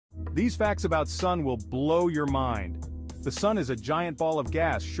These facts about sun will blow your mind. The sun is a giant ball of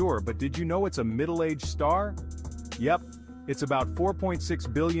gas, sure, but did you know it's a middle-aged star? Yep, it's about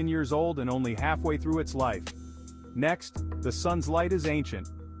 4.6 billion years old and only halfway through its life. Next, the sun's light is ancient.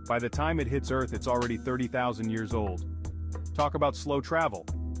 By the time it hits Earth, it's already 30,000 years old. Talk about slow travel.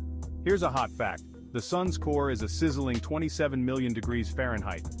 Here's a hot fact. The sun's core is a sizzling 27 million degrees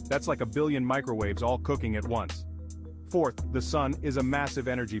Fahrenheit. That's like a billion microwaves all cooking at once. Fourth, the sun is a massive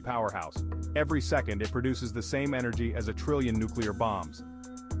energy powerhouse. Every second it produces the same energy as a trillion nuclear bombs.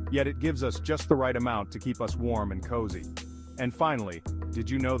 Yet it gives us just the right amount to keep us warm and cozy. And finally, did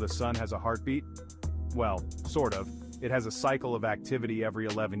you know the sun has a heartbeat? Well, sort of. It has a cycle of activity every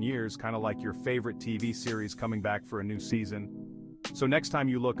 11 years, kind of like your favorite TV series coming back for a new season. So next time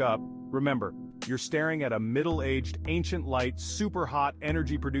you look up, remember, you're staring at a middle-aged, ancient light, super hot,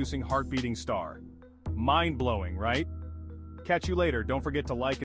 energy-producing, heart-beating star. Mind-blowing, right? Catch you later. Don't forget to like